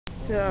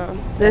So,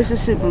 this is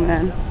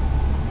Superman.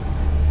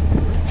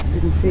 You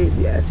can see,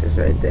 yeah, it's just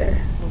right there.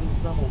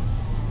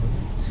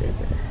 It's right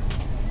there.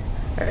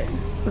 Alright,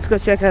 let's go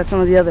check out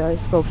some of the other ice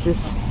sculptures.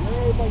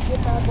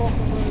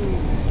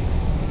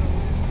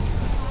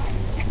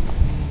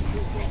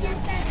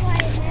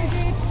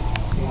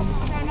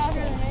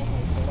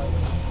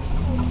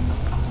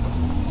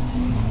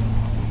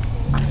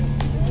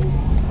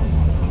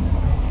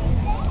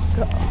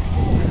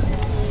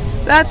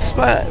 That's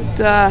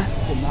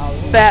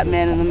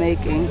Batman in the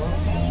making.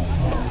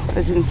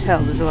 As you can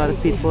tell, there's a lot of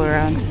people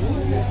around.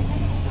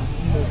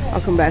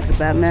 I'll come back to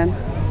Batman.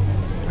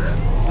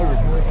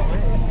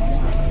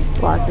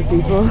 Lots of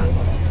people.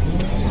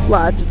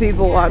 Lots of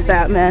people want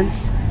Batman.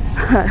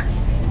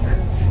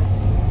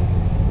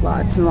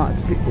 Lots and lots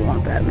of people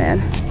want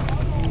Batman.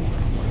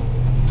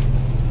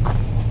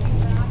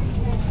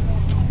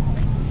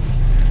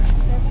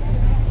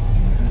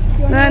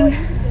 Then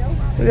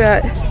we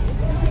got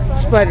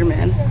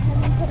Spider-Man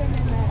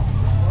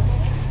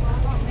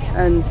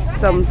and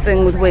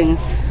something with wings.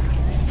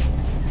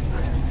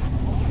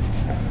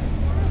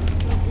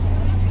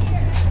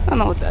 I don't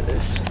know what that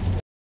is.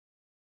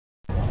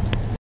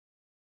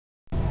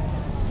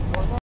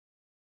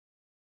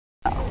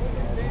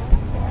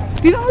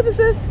 Do you know what this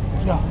is?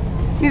 No.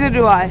 Neither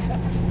do I.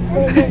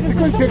 It's a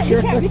good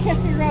picture. We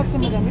can't figure out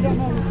some of them. We don't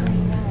know.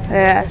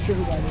 Yeah.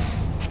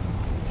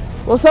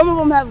 Well, some of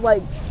them have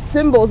like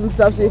symbols and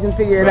stuff so you can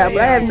figure it out,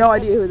 but I have no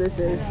idea who this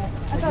is.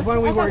 Why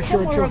don't we wear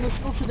short shorts?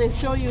 So they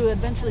show you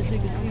eventually so you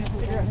can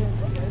figure out who it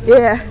is.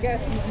 Yeah. I guess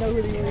you know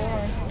who they really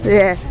are.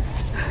 Yeah.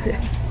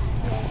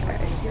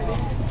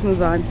 Let's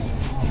move on.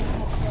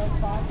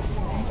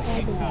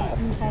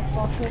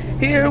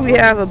 Here we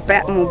have a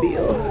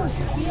Batmobile.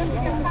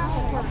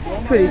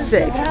 Pretty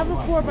sick.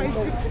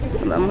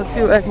 Hold on, let's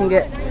see what I can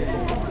get.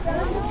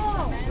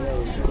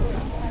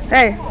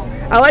 Hey,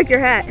 I like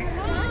your hat.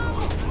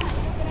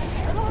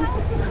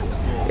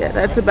 Yeah,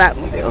 that's a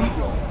Batmobile.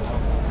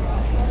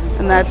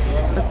 And that's,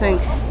 I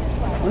think,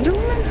 Wonder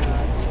Woman?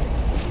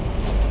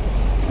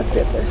 Let's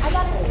get this.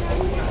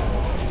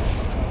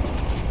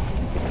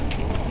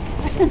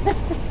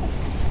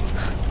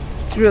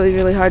 It's really,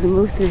 really hard to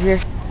move through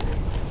here.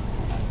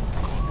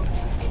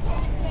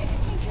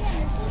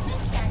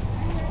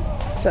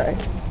 Sorry.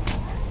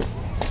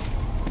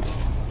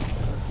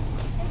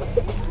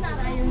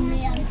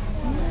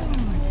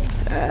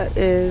 That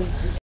is...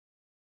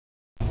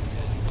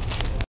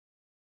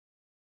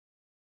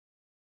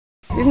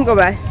 You can go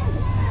by.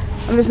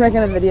 I'm just making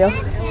a video.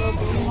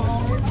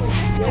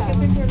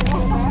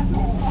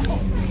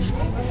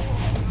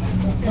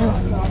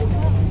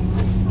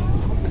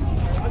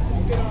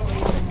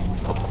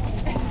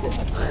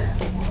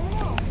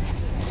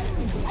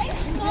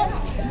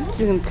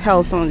 You can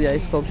tell some of the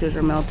ice sculptures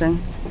are melting.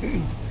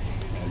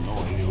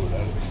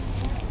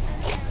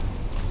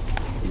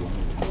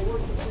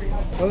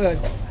 Good.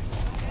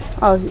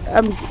 Oh,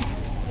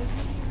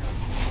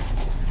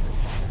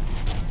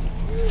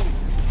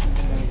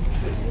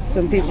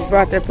 some people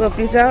brought their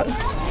puppies out.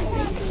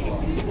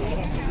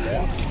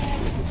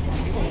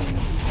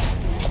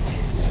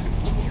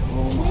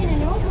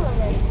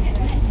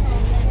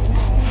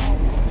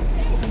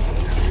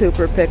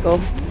 Super pickle.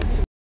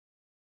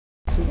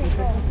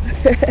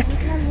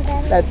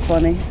 That's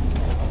funny.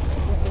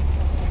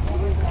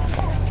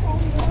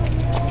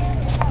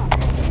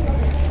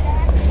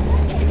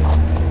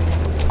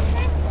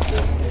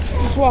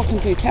 Just walking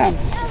through town.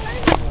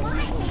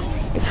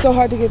 It's so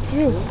hard to get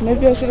through.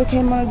 Maybe I should have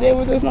came on a day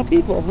where there's no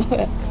people.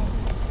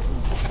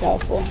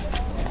 Doubtful.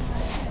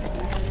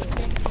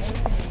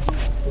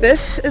 This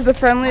is the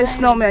friendliest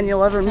snowman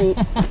you'll ever meet.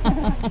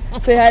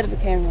 Say hi to the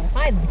camera.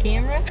 Hi to the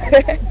camera.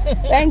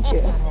 Thank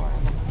you.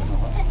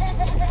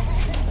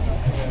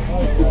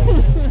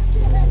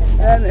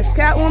 And there's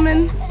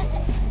Catwoman.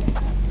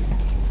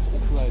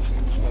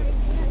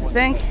 I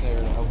think.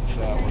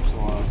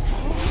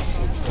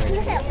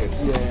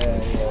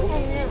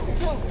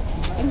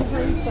 And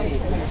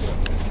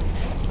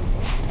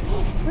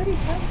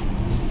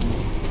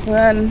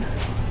then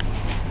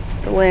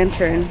the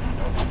lantern.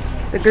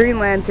 The Green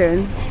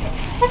Lantern.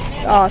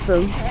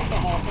 Awesome.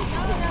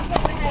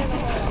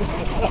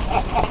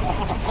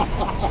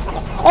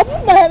 I'll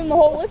put my head in the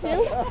hole with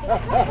you.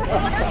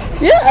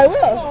 Yeah, I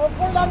will.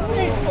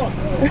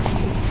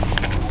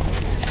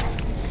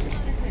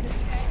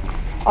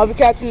 I'll be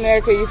Captain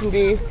America, you can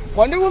be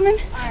Wonder Woman?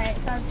 Alright,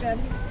 sounds good.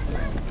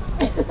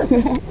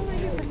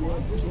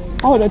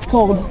 Oh, that's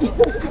cold.